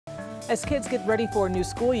As kids get ready for a new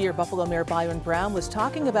school year, Buffalo Mayor Byron Brown was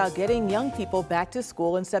talking about getting young people back to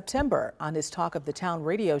school in September. On his Talk of the Town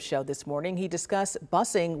radio show this morning, he discussed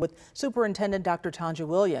busing with Superintendent Dr. Tanja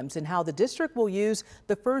Williams and how the district will use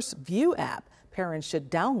the First View app. Parents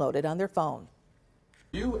should download it on their phone.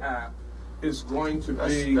 View app is going to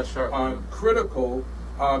be critical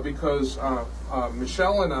because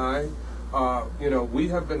Michelle and I, we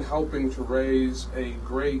have been helping to raise a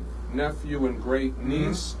great nephew and great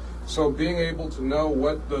niece. So being able to know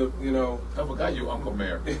what the, I forgot you, Uncle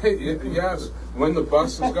Mayor. Yes, when the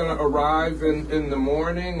bus is going to arrive in the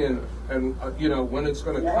morning and when it's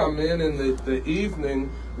going to come in the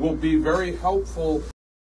evening will be very helpful.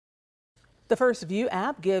 The First View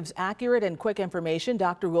app gives accurate and quick information.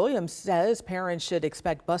 Dr. Williams says parents should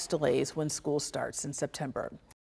expect bus delays when school starts in September.